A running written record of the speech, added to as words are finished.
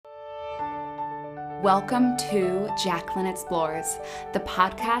Welcome to Jacqueline Explores, the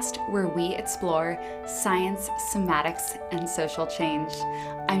podcast where we explore science, somatics, and social change.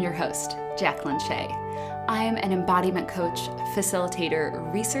 I'm your host, Jacqueline Shea. I am an embodiment coach,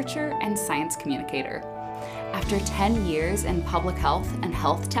 facilitator, researcher, and science communicator. After 10 years in public health and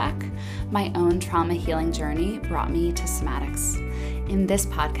health tech, my own trauma healing journey brought me to somatics. In this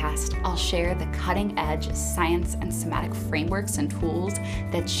podcast, I'll share the cutting-edge science and somatic frameworks and tools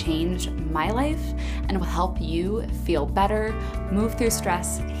that changed my life and will help you feel better, move through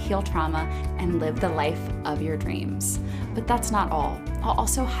stress, heal trauma, and live the life of your dreams. But that's not all. I'll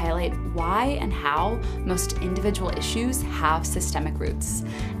also highlight why and how most individual issues have systemic roots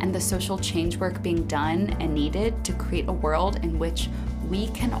and the social change work being done and needed to create a world in which we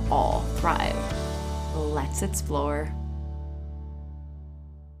can all thrive. Let's explore.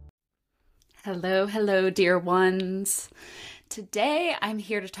 Hello, dear ones. Today, I'm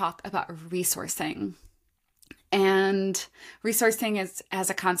here to talk about resourcing. And resourcing is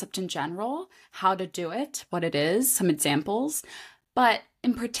as a concept in general, how to do it, what it is, some examples, but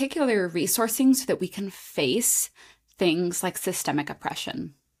in particular, resourcing so that we can face things like systemic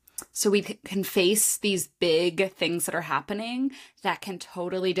oppression. So we can face these big things that are happening that can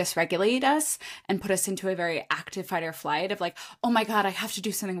totally dysregulate us and put us into a very active fight or flight of like, oh my God, I have to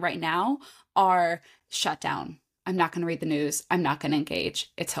do something right now, or shut down. I'm not going to read the news. I'm not going to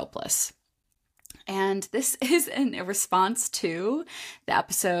engage. It's hopeless. And this is in a response to the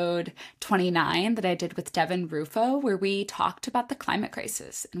episode 29 that I did with Devin Rufo, where we talked about the climate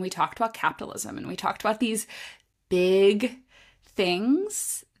crisis and we talked about capitalism and we talked about these big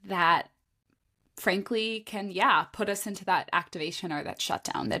things that frankly can, put us into that activation or that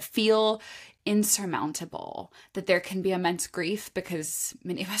shutdown that feel insurmountable, that there can be immense grief because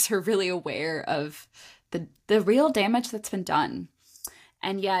many of us are really aware of the real damage that's been done.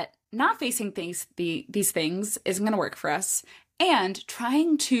 And yet not facing these things isn't going to work for us. And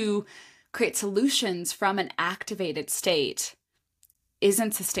trying to create solutions from an activated state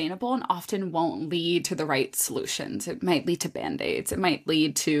isn't sustainable and often won't lead to the right solutions. It might lead to band-aids. It might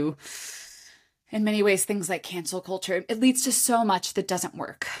lead to, in many ways, things like cancel culture. It leads to so much that doesn't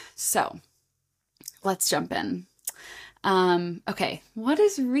work. So let's jump in. Okay, what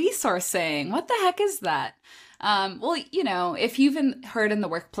is resourcing? What the heck is that? Well, if you've heard in the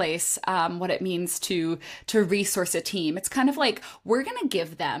workplace what it means to resource a team, it's kind of like we're going to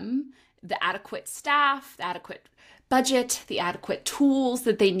give them the adequate staff, the adequate budget, the adequate tools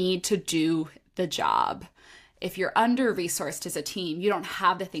that they need to do the job. If you're under-resourced as a team, you don't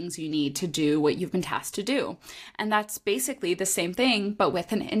have the things you need to do what you've been tasked to do. And that's basically the same thing, but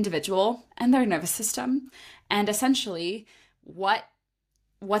with an individual and their nervous system, and essentially what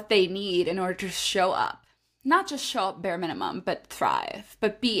they need in order to show up. Not just show up bare minimum, but thrive,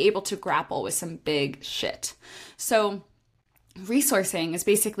 but be able to grapple with some big shit. So resourcing is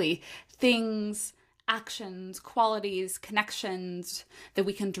basically things, actions, qualities, connections that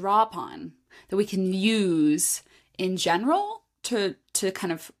we can draw upon, that we can use in general to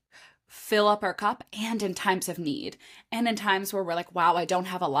kind of fill up our cup, and in times of need, and in times where we're like, wow, I don't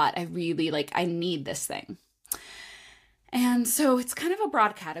have a lot. I really I need this thing. And so it's kind of a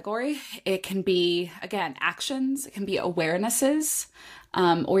broad category. It can be, again, actions. It can be awarenesses,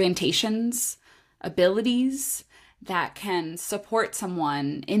 orientations, abilities that can support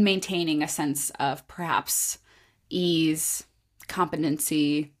someone in maintaining a sense of perhaps ease,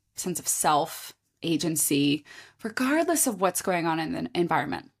 competency, sense of self, agency, regardless of what's going on in the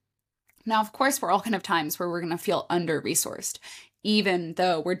environment. Now, of course, we're all going to have times where we're going to feel under-resourced, even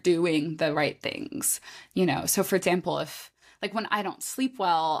though we're doing the right things. So for example, if when I don't sleep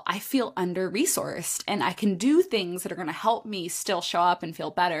well, I feel under-resourced and I can do things that are going to help me still show up and feel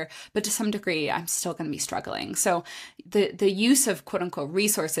better, but to some degree, I'm still going to be struggling. So the use of quote unquote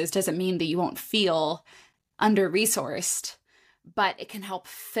resources doesn't mean that you won't feel under-resourced, but it can help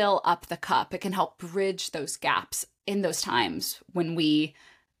fill up the cup. It can help bridge those gaps in those times when we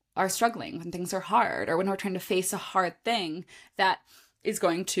are struggling, when things are hard, or when we're trying to face a hard thing that is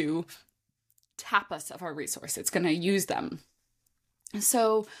going to tap us of our resources. It's going to use them.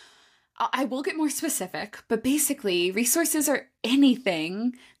 So I will get more specific, but basically resources are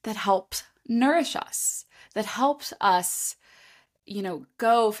anything that helps nourish us, that helps us,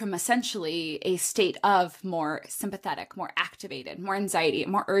 go from essentially a state of more sympathetic, more activated, more anxiety,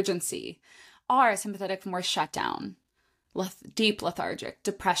 more urgency, or sympathetic, more shut down, deep lethargic,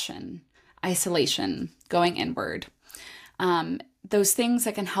 depression, isolation, going inward. Those things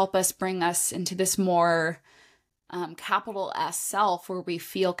that can help us bring us into this more capital S self where we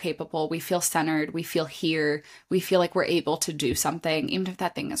feel capable, we feel centered, we feel here, we feel like we're able to do something, even if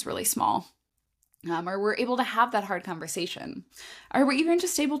that thing is really small. or we're able to have that hard conversation, or we're even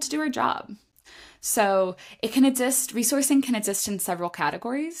just able to do our job. So it can exist, resourcing can exist in several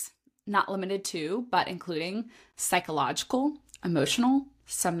categories, not limited to, but including psychological, emotional,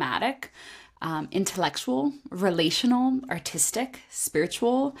 somatic, intellectual, relational, artistic,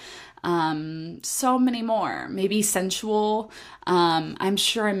 spiritual, so many more, maybe sensual. I'm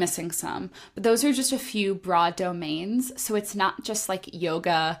sure I'm missing some, but those are just a few broad domains. So it's not just like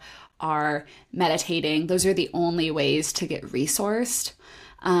yoga or meditating. Those are the only ways to get resourced.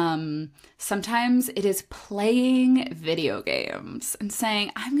 Sometimes it is playing video games and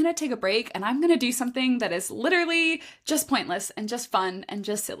saying, I'm going to take a break and I'm going to do something that is literally just pointless and just fun and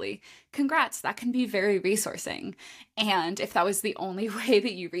just silly. Congrats, that can be very resourcing. And if that was the only way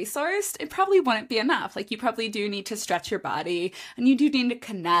that you resourced, it probably wouldn't be enough. Like, you probably do need to stretch your body, and you do need to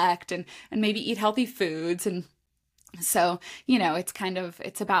connect and maybe eat healthy foods. And so,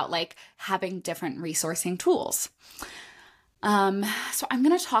 it's about like having different resourcing tools. So I'm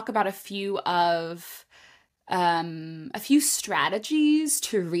going to talk about a few strategies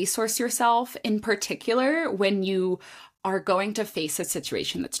to resource yourself, in particular when you are going to face a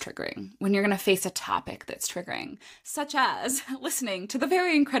situation that's triggering, when you're going to face a topic that's triggering, such as listening to the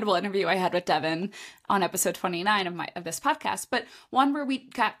very incredible interview I had with Devin on episode 29 of this podcast, but one where we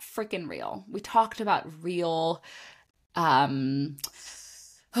got freaking real. We talked about real,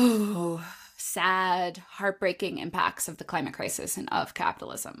 sad, heartbreaking impacts of the climate crisis and of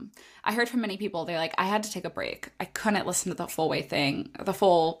capitalism. I heard from many people, they're like, I had to take a break. I couldn't listen to the full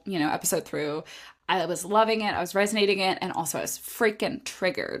episode through. I was loving it. I was resonating it. And also I was freaking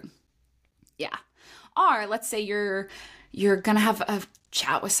triggered. Yeah. Or let's say you're going to have a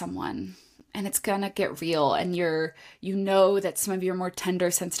chat with someone and it's going to get real, and you know that some of your more tender,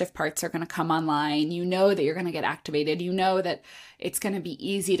 sensitive parts are going to come online. You know that you're going to get activated. You know that it's going to be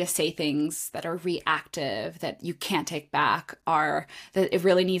easy to say things that are reactive, that you can't take back, or that it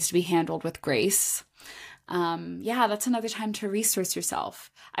really needs to be handled with grace. That's another time to resource yourself.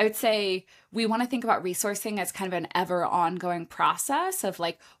 I would say we want to think about resourcing as kind of an ever ongoing process of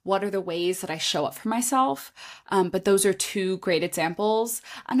like, what are the ways that I show up for myself? But those are two great examples.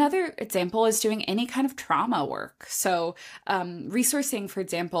 Another example is doing any kind of trauma work. So, resourcing, for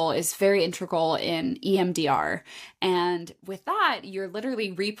example, is very integral in EMDR. And with that, you're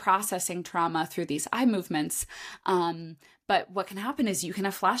literally reprocessing trauma through these eye movements. But what can happen is you can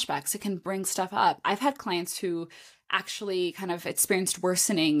have flashbacks. It can bring stuff up. I've had clients who actually kind of experienced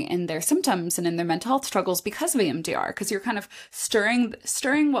worsening in their symptoms and in their mental health struggles because of EMDR, because you're kind of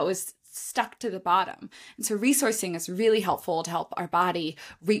stirring what was stuck to the bottom. And so resourcing is really helpful to help our body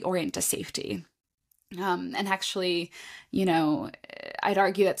reorient to safety. And actually, I'd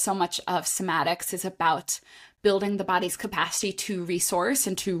argue that so much of somatics is about building the body's capacity to resource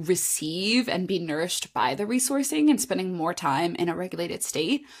and to receive and be nourished by the resourcing, and spending more time in a regulated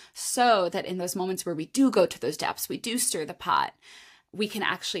state, so that in those moments where we do go to those depths, we do stir the pot, we can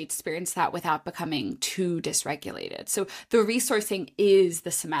actually experience that without becoming too dysregulated. So the resourcing is the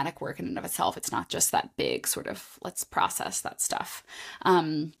somatic work in and of itself. It's not just that big sort of, let's process that stuff.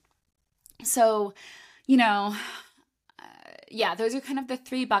 Those are kind of the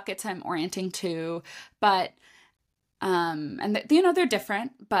three buckets I'm orienting to, but they're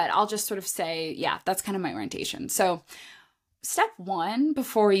different, but I'll just sort of say, that's kind of my orientation. So step one,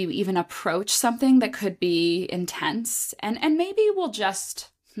 before you even approach something that could be intense, and maybe we'll just,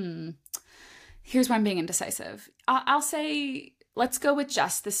 here's why I'm being indecisive. I'll say, let's go with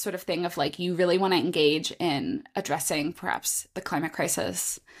just this sort of thing of like, you really want to engage in addressing perhaps the climate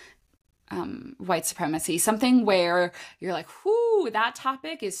crisis, white supremacy, something where you're like, whoo, that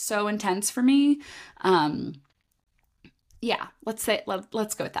topic is so intense for me.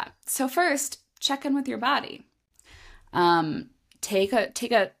 Let's go with that. So first, check in with your body. Take a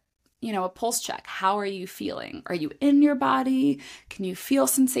pulse check. How are you feeling? Are you in your body? Can you feel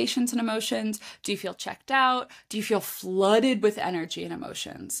sensations and emotions? Do you feel checked out? Do you feel flooded with energy and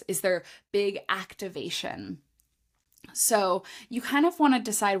emotions? Is there big activation? So you kind of want to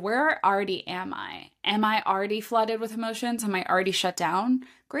decide, where already am I? Am I already flooded with emotions? Am I already shut down?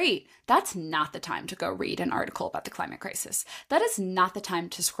 Great. That's not the time to go read an article about the climate crisis. That is not the time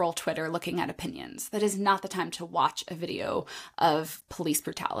to scroll Twitter looking at opinions. That is not the time to watch a video of police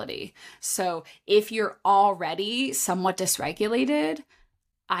brutality. So if you're already somewhat dysregulated,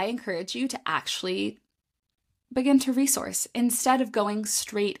 I encourage you to actually begin to resource instead of going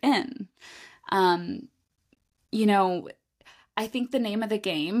straight in. I think the name of the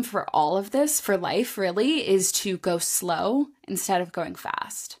game for all of this, for life really, is to go slow instead of going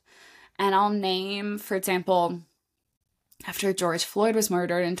fast. And I'll name, for example, after George Floyd was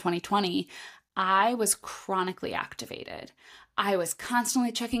murdered in 2020, I was chronically activated. I was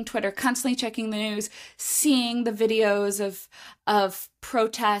constantly checking Twitter, constantly checking the news, seeing the videos of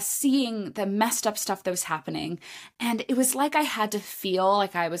protests, seeing the messed up stuff that was happening. And it was like I had to feel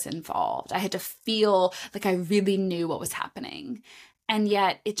like I was involved. I had to feel like I really knew what was happening. And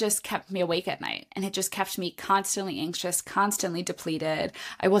yet it just kept me awake at night, and it just kept me constantly anxious, constantly depleted.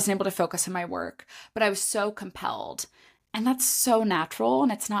 I wasn't able to focus on my work, but I was so compelled. And that's so natural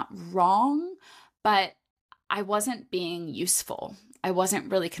and it's not wrong, but I wasn't being useful. I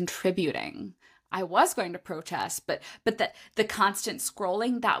wasn't really contributing. I was going to protest, but the constant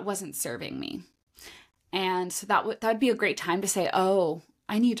scrolling, that wasn't serving me. And so that'd be a great time to say, oh,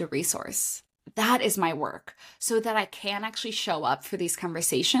 I need a resource. That is my work, so that I can actually show up for these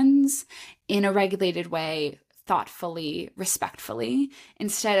conversations in a regulated way, thoughtfully, respectfully,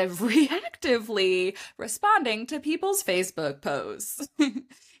 instead of reactively responding to people's Facebook posts.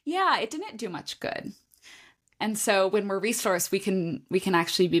 Yeah, it didn't do much good. And so when we're resourced, we can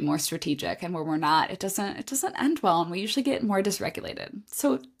actually be more strategic, and when we're not, it doesn't end well, and we usually get more dysregulated.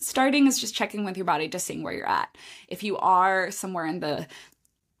 So starting is just checking with your body, just seeing where you're at. If you are somewhere in the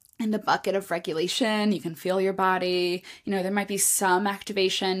bucket of regulation, you can feel your body. There might be some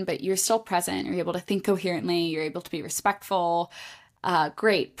activation, but you're still present. You're able to think coherently. You're able to be respectful.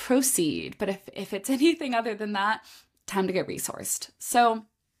 Great, proceed. But if it's anything other than that, time to get resourced. So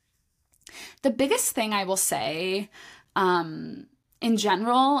the biggest thing I will say in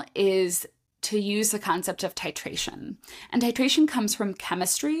general is to use the concept of titration. And titration comes from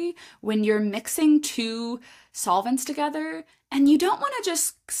chemistry when you're mixing two solvents together, and you don't want to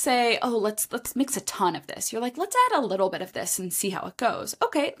just say, oh, let's mix a ton of this. You're like, let's add a little bit of this and see how it goes.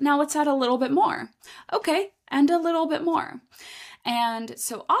 Okay, now let's add a little bit more. Okay, and a little bit more. And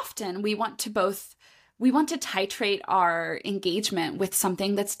so often we want to titrate our engagement with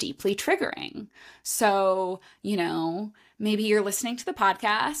something that's deeply triggering. So, maybe you're listening to the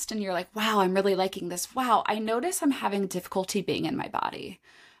podcast and you're like, wow, I'm really liking this. Wow, I notice I'm having difficulty being in my body.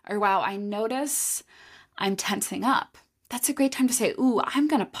 Or wow, I notice I'm tensing up. That's a great time to say, ooh, I'm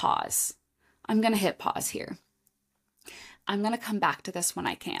going to pause. I'm going to hit pause here. I'm going to come back to this when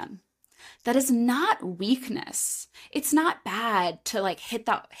I can. That is not weakness. It's not bad to hit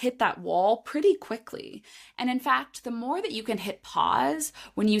that wall pretty quickly. And in fact, the more that you can hit pause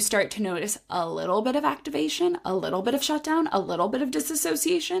when you start to notice a little bit of activation, a little bit of shutdown, a little bit of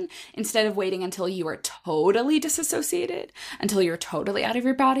disassociation, instead of waiting until you are totally disassociated, until you're totally out of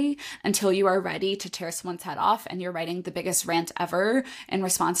your body, until you are ready to tear someone's head off and you're writing the biggest rant ever in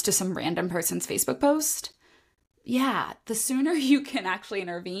response to some random person's Facebook post. Yeah, the sooner you can actually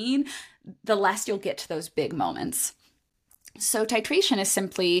intervene, the less you'll get to those big moments. So titration is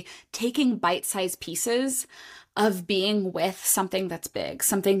simply taking bite-sized pieces of being with something that's big,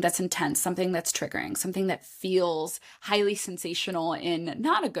 something that's intense, something that's triggering, something that feels highly sensational in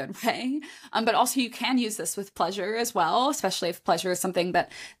not a good way. But also you can use this with pleasure as well, especially if pleasure is something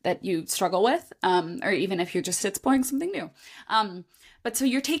that you struggle with, or even if you're just exploring something new. But so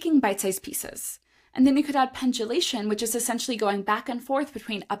you're taking bite-sized pieces. And then you could add pendulation, which is essentially going back and forth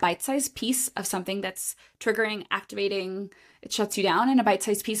between a bite-sized piece of something that's triggering, activating, it shuts you down, and a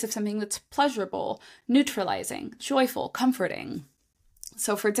bite-sized piece of something that's pleasurable, neutralizing, joyful, comforting.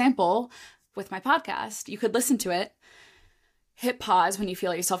 So for example, with my podcast, you could listen to it, hit pause when you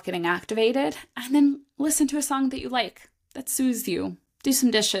feel yourself getting activated, and then listen to a song that you like, that soothes you, do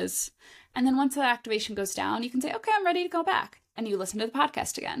some dishes. And then once that activation goes down, you can say, okay, I'm ready to go back. And you listen to the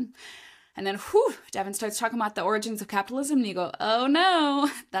podcast again. And then, Devin starts talking about the origins of capitalism, and you go, oh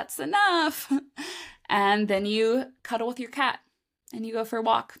no, that's enough. And then you cuddle with your cat, and you go for a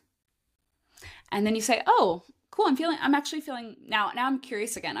walk. And then you say, oh, cool, I'm actually feeling, now I'm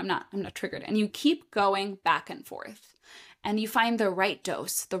curious again, I'm not triggered. And you keep going back and forth, and you find the right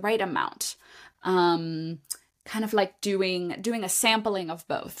dose, the right amount, kind of like doing a sampling of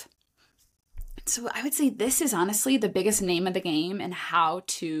both. So I would say this is honestly the biggest name of the game in how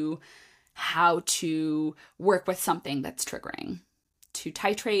to work with something that's triggering. To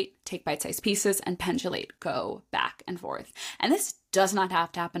titrate, take bite-sized pieces, and pendulate, go back and forth. And this does not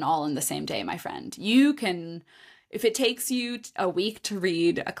have to happen all in the same day, my friend. You can, if it takes you a week to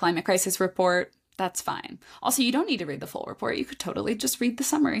read a climate crisis report, that's fine. Also, you don't need to read the full report. You could totally just read the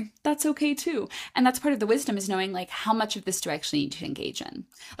summary. That's okay too. And that's part of the wisdom, is knowing how much of this do I actually need to engage in?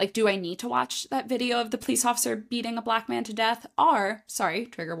 Do I need to watch that video of the police officer beating a black man to death? Or, sorry,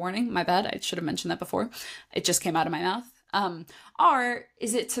 trigger warning, my bad. I should have mentioned that before. It just came out of my mouth. Or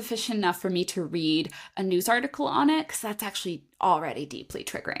is it sufficient enough for me to read a news article on it? Because that's actually already deeply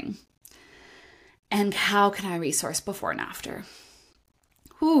triggering. And how can I resource before and after?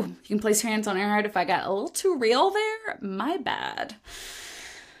 Whew, you can place your hands on your heart. If I got a little too real there, my bad.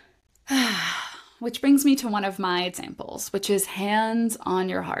 Which brings me to one of my examples, which is hands on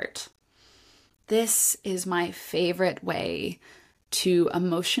your heart. This is my favorite way to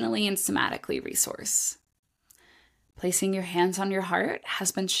emotionally and somatically resource. Placing your hands on your heart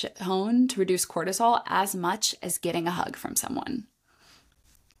has been shown to reduce cortisol as much as getting a hug from someone.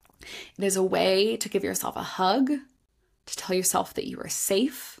 It is a way to give yourself a hug, to tell yourself that you are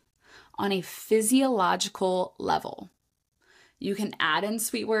safe on a physiological level. You can add in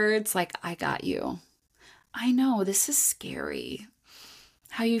sweet words like, I got you. I know this is scary.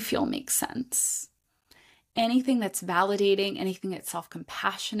 How you feel makes sense. Anything that's validating, anything that's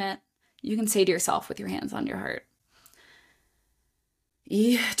self-compassionate, you can say to yourself with your hands on your heart.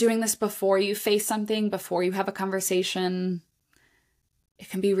 Doing this before you face something, before you have a conversation, it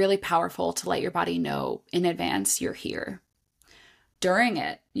can be really powerful to let your body know in advance you're here. During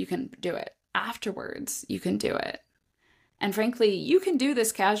it, you can do it. Afterwards, you can do it. And frankly, you can do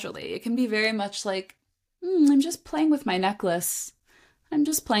this casually. It can be very much like, I'm just playing with my necklace. I'm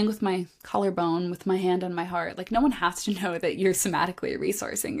just playing with my collarbone with my hand on my heart. Like, no one has to know that you're somatically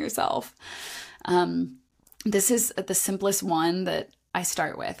resourcing yourself. This is the simplest one that I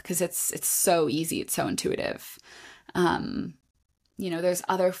start with because it's so easy. It's so intuitive. There's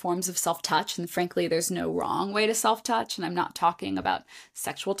other forms of self-touch, and frankly, there's no wrong way to self-touch. And I'm not talking about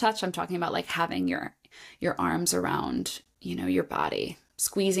sexual touch. I'm talking about like having your arms around, your body,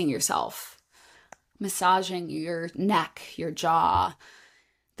 squeezing yourself, massaging your neck, your jaw.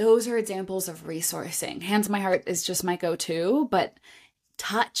 Those are examples of resourcing. Hands on my heart is just my go-to, but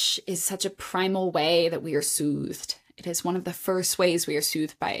touch is such a primal way that we are soothed. It is one of the first ways we are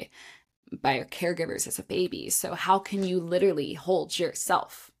soothed by our caregivers as a baby. So how can you literally hold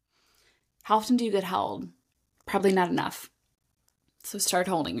yourself? How often do you get held? Probably not enough. So start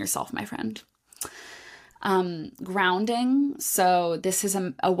holding yourself, my friend. Grounding. So this is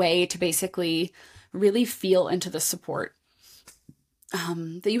a way to basically really feel into the support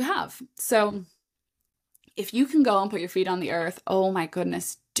that you have. So if you can go and put your feet on the earth, oh my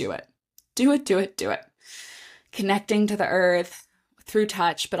goodness, do it. Do it, do it, do it. Connecting to the earth through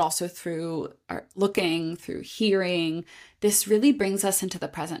touch, but also through looking, through hearing. This really brings us into the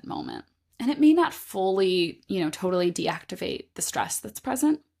present moment. And it may not fully, totally deactivate the stress that's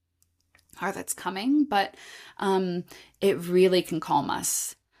present or that's coming, but it really can calm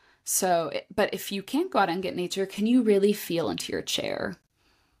us. But if you can't go out and get nature, can you really feel into your chair?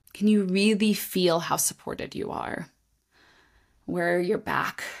 Can you really feel how supported you are? Where your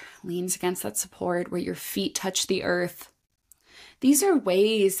back leans against that support, where your feet touch the earth. These are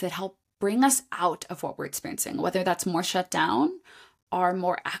ways that help bring us out of what we're experiencing, whether that's more shutdown or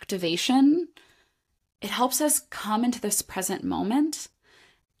more activation. It helps us come into this present moment.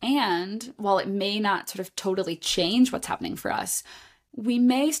 And while it may not sort of totally change what's happening for us, we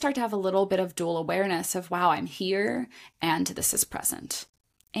may start to have a little bit of dual awareness of, wow, I'm here and this is present.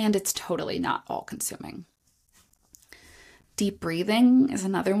 And it's totally not all consuming. Deep breathing is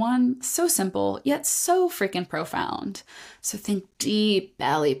another one. So simple, yet so freaking profound. So think deep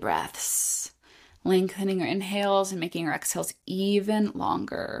belly breaths, lengthening your inhales and making your exhales even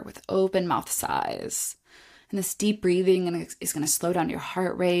longer with open mouth sighs. And this deep breathing is going to slow down your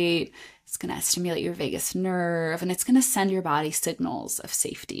heart rate. It's going to stimulate your vagus nerve, and it's going to send your body signals of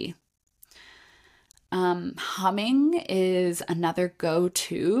safety. Humming is another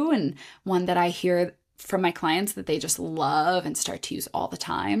go-to, and one that I hear from my clients that they just love and start to use all the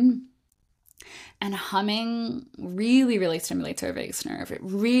time. And humming really, really stimulates our vagus nerve. It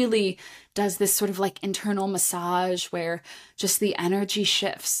really does this sort of like internal massage where just the energy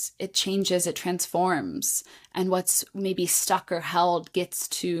shifts, it changes, it transforms, and what's maybe stuck or held gets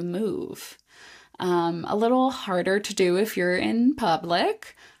to move. A little harder to do if you're in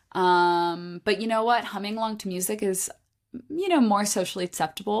public, but you know what? Humming along to music is, more socially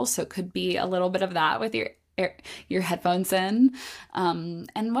acceptable, so it could be a little bit of that with your headphones in.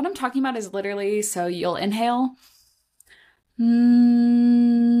 And what I'm talking about is literally, so you'll inhale. And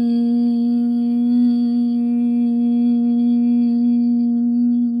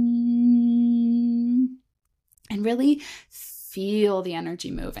really feel the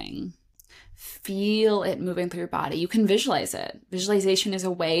energy moving. Feel it moving through your body. You can visualize it. Visualization is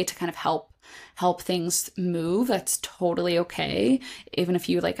a way to kind of help things move. That's totally okay. Even if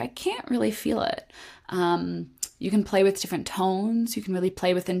you I can't really feel it. You can play with different tones. You can really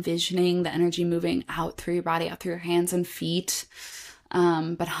play with envisioning the energy moving out through your body, out through your hands and feet.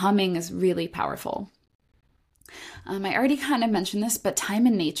 But humming is really powerful. I already kind of mentioned this, but time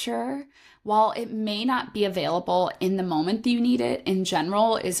in nature, while it may not be available in the moment that you need it, in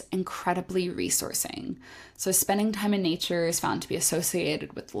general is incredibly resourcing. So spending time in nature is found to be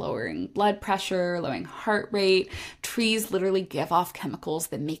associated with lowering blood pressure, lowering heart rate. Trees literally give off chemicals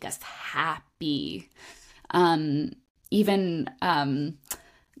that make us happy. Even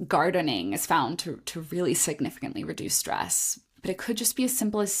gardening is found to really significantly reduce stress. But it could just be as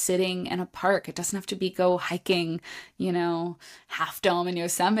simple as sitting in a park. It doesn't have to be go hiking, Half Dome in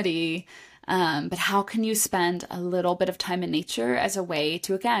Yosemite. But how can you spend a little bit of time in nature as a way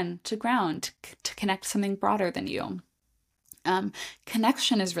to, again, to ground, to connect something broader than you?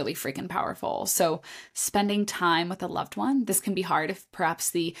 Connection is really freaking powerful. So spending time with a loved one, this can be hard if perhaps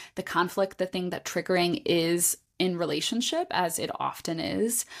the conflict, the thing that triggering is in relationship, as it often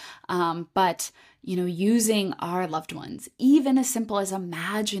is. But using our loved ones, even as simple as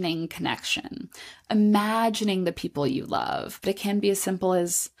imagining connection, imagining the people you love. But it can be as simple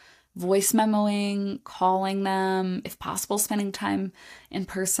as voice memoing, calling them, if possible, spending time in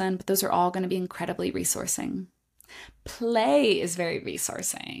person. But those are all going to be incredibly resourcing. Play is very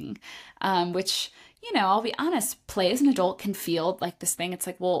resourcing, which, I'll be honest, play as an adult can feel like this thing. It's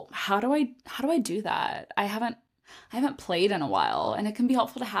like, well, how do I do that? I haven't played in a while, and it can be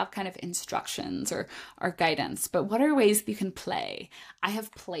helpful to have kind of instructions or guidance. But what are ways that you can play? I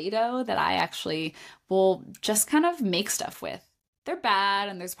have Play-Doh that I actually will just kind of make stuff with. They're bad,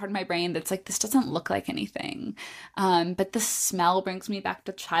 and there's part of my brain that's like, this doesn't look like anything. But the smell brings me back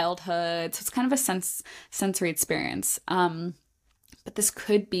to childhood. So it's kind of a sensory experience. But this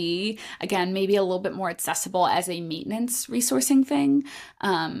could be, again, maybe a little bit more accessible as a maintenance resourcing thing.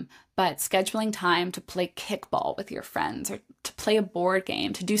 But scheduling time to play kickball with your friends, or to play a board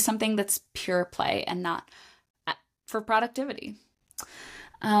game, to do something that's pure play and not for productivity.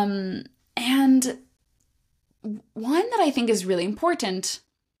 And one that I think is really important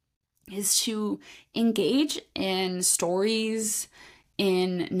is to engage in stories,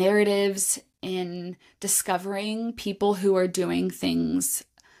 in narratives, in discovering people who are doing things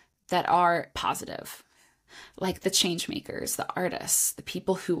that are positive, like the change makers, the artists, the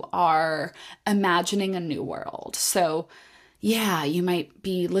people who are imagining a new world. So yeah, you might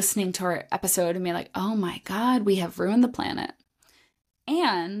be listening to our episode and be like, oh my God, we have ruined the planet.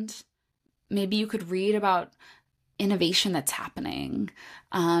 And maybe you could read about innovation that's happening,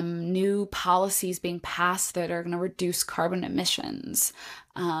 new policies being passed that are going to reduce carbon emissions,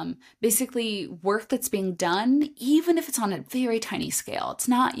 basically work that's being done, even if it's on a very tiny scale, it's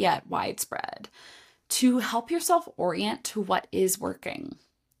not yet widespread, to help yourself orient to what is working.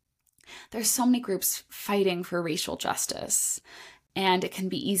 There's so many groups fighting for racial justice, and it can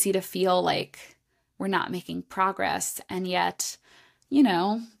be easy to feel like we're not making progress, and yet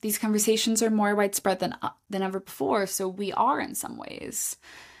these conversations are more widespread than ever before. So we are in some ways.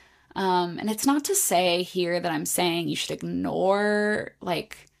 And it's not to say here that I'm saying you should ignore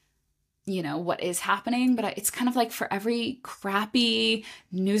what is happening, but it's kind of like for every crappy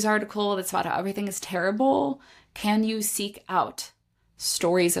news article that's about how everything is terrible, can you seek out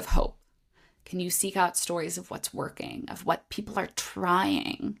stories of hope? Can you seek out stories of what's working, of what people are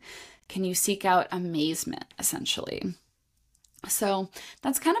trying? Can you seek out amazement, essentially? So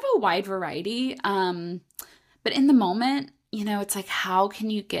that's kind of a wide variety. But in the moment, it's like, how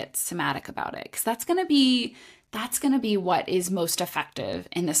can you get somatic about it? Because that's going to be what is most effective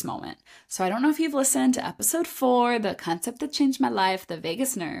in this moment. So I don't know if you've listened to episode 4, the concept that changed my life, the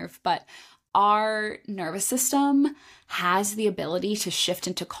vagus nerve, but our nervous system has the ability to shift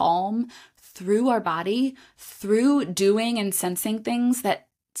into calm through our body, through doing and sensing things that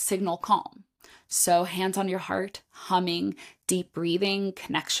signal calm. So hands on your heart, humming, deep breathing,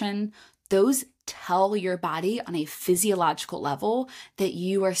 connection, those tell your body on a physiological level that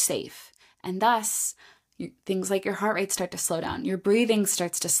you are safe. And thus, things like your heart rate start to slow down, your breathing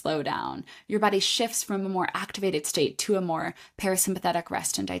starts to slow down, your body shifts from a more activated state to a more parasympathetic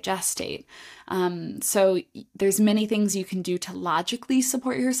rest and digest state. So there's many things you can do to logically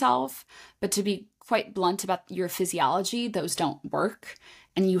support yourself, but to be quite blunt about your physiology, those don't work.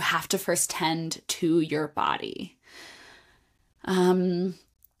 And you have to first tend to your body.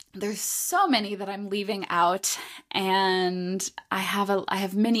 There's so many that I'm leaving out, and I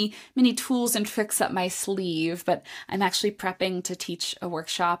have many tools and tricks up my sleeve, but I'm actually prepping to teach a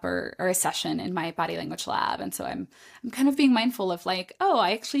workshop or a session in my body language lab. And so I'm kind of being mindful of like, oh,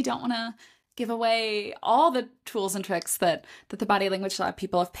 I actually don't want to give away all the tools and tricks that the body language lab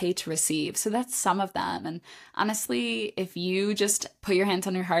people have paid to receive. So that's some of them. And honestly, if you just put your hands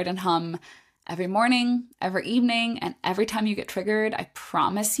on your heart and hum every morning, every evening, and every time you get triggered, I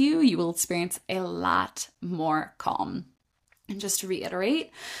promise you will experience a lot more calm. And just to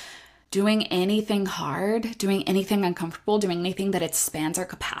reiterate, Doing anything hard, doing anything uncomfortable, doing anything that expands our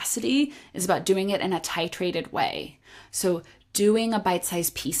capacity is about doing it in a titrated way. So doing a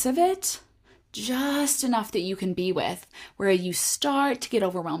bite-sized piece of it, just enough that you can be with, where you start to get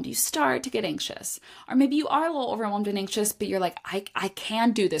overwhelmed, you start to get anxious. Or maybe you are a little overwhelmed and anxious, but you're like, I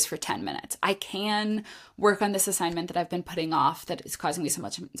can do this for 10 minutes. I can work on this assignment that I've been putting off that is causing me so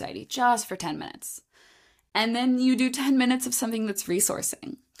much anxiety just for 10 minutes. And then you do 10 minutes of something that's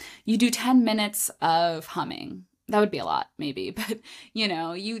resourcing. You do 10 minutes of humming. That would be a lot, maybe, but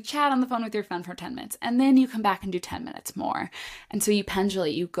you chat on the phone with your friend for 10 minutes and then you come back and do 10 minutes more. And so you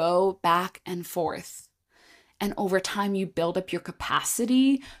pendulate, you go back and forth. And over time, you build up your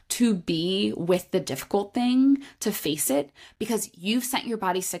capacity to be with the difficult thing, to face it, because you've sent your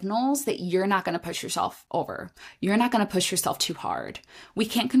body signals that you're not going to push yourself over. You're not going to push yourself too hard. We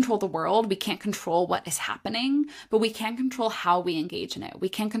can't control the world. We can't control what is happening, but we can control how we engage in it. We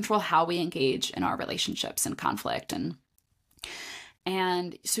can control how we engage in our relationships and conflict.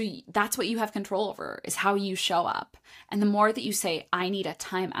 And so that's what you have control over, is how you show up. And the more that you say, I need a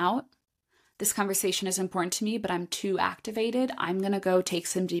time out, this conversation is important to me, but I'm too activated, I'm going to go take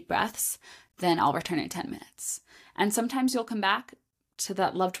some deep breaths, then I'll return in 10 minutes. And sometimes you'll come back to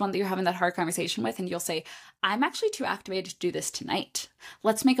that loved one that you're having that hard conversation with, and you'll say, I'm actually too activated to do this tonight.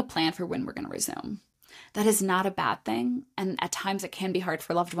 Let's make a plan for when we're going to resume. That is not a bad thing. And at times it can be hard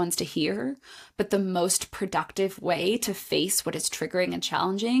for loved ones to hear, but the most productive way to face what is triggering and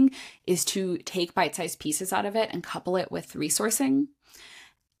challenging is to take bite-sized pieces out of it and couple it with resourcing.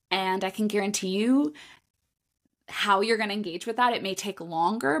 And I can guarantee you how you're going to engage with that. It may take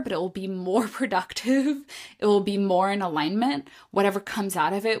longer, but it will be more productive. It will be more in alignment. Whatever comes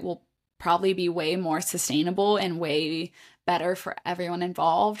out of it will probably be way more sustainable and way better for everyone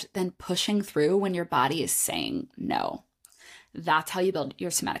involved than pushing through when your body is saying no. That's how you build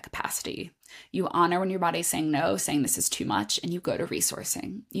your somatic capacity. You honor when your body is saying no, saying this is too much, and you go to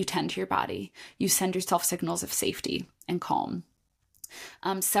resourcing. You tend to your body. You send yourself signals of safety and calm.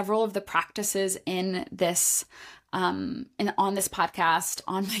 Several of the practices in this and on this podcast,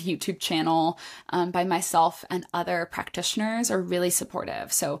 on my YouTube channel, by myself and other practitioners are really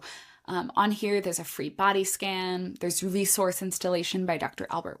supportive. So on here, there's a free body scan. There's resource installation by Dr.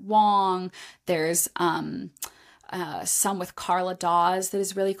 Albert Wong. There's some with Carla Dawes that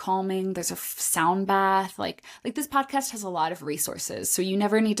is really calming. There's a sound bath. Like this podcast has a lot of resources, so you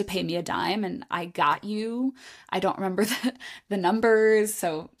never need to pay me a dime, and I got you. I don't remember the numbers,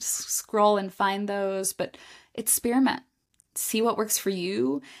 so scroll and find those, but experiment. See what works for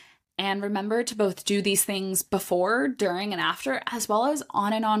you. And remember to both do these things before, during, and after, as well as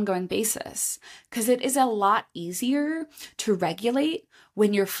on an ongoing basis, because it is a lot easier to regulate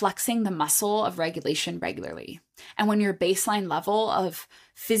when you're flexing the muscle of regulation regularly, and when your baseline level of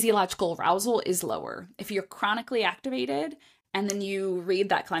physiological arousal is lower. If you're chronically activated and then you read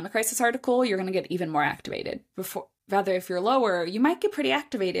that climate crisis article, you're going to get even more activated. Rather, if you're lower, you might get pretty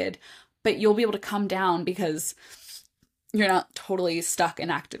activated, but you'll be able to come down because you're not totally stuck in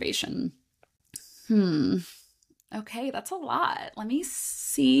activation. Okay, that's a lot. Let me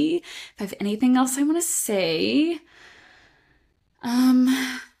see if I have anything else I want to say.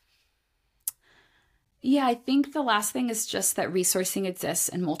 Yeah, I think the last thing is just that resourcing exists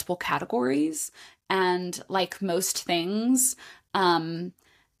in multiple categories. And like most things,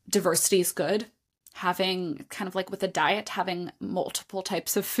 diversity is good. Having kind of like with a diet, having multiple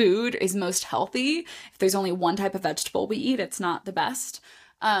types of food is most healthy. If there's only one type of vegetable we eat, it's not the best.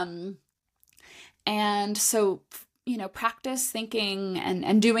 And so, practice thinking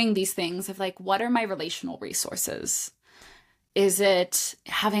and doing these things of like, what are my relational resources? Is it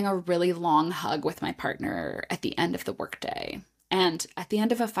having a really long hug with my partner at the end of the workday and at the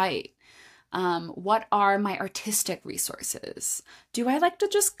end of a fight? What are my artistic resources? Do I like to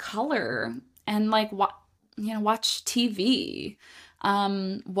just color and like watch TV?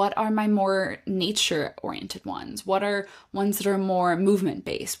 What are my more nature-oriented ones? What are ones that are more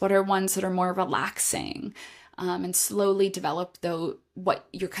movement-based? What are ones that are more relaxing? And slowly develop what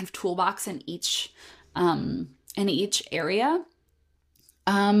your kind of toolbox in each area.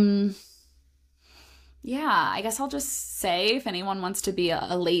 Yeah, I guess I'll just say if anyone wants to be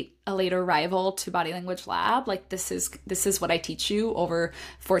a late arrival to Body Language Lab, like this is what I teach you over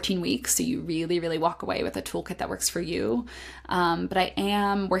 14 weeks. So you really, really walk away with a toolkit that works for you. But I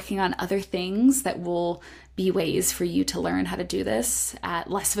am working on other things that will be ways for you to learn how to do this at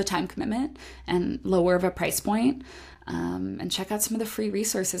less of a time commitment and lower of a price point. And check out some of the free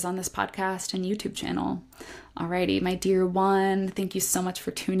resources on this podcast and YouTube channel. Alrighty, my dear one, thank you so much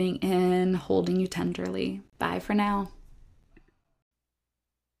for tuning in, holding you tenderly. Bye for now.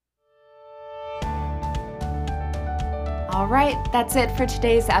 All right, that's it for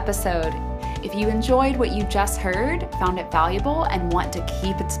today's episode. If you enjoyed what you just heard, found it valuable, and want to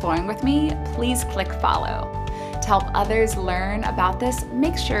keep exploring with me, please click follow. To help others learn about this,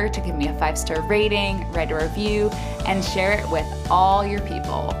 make sure to give me a 5-star rating, write a review, and share it with all your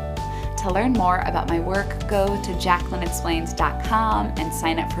people. To learn more about my work, go to jacquelineexplains.com and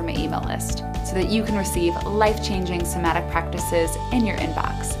sign up for my email list so that you can receive life-changing somatic practices in your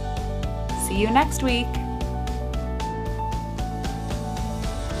inbox. See you next week.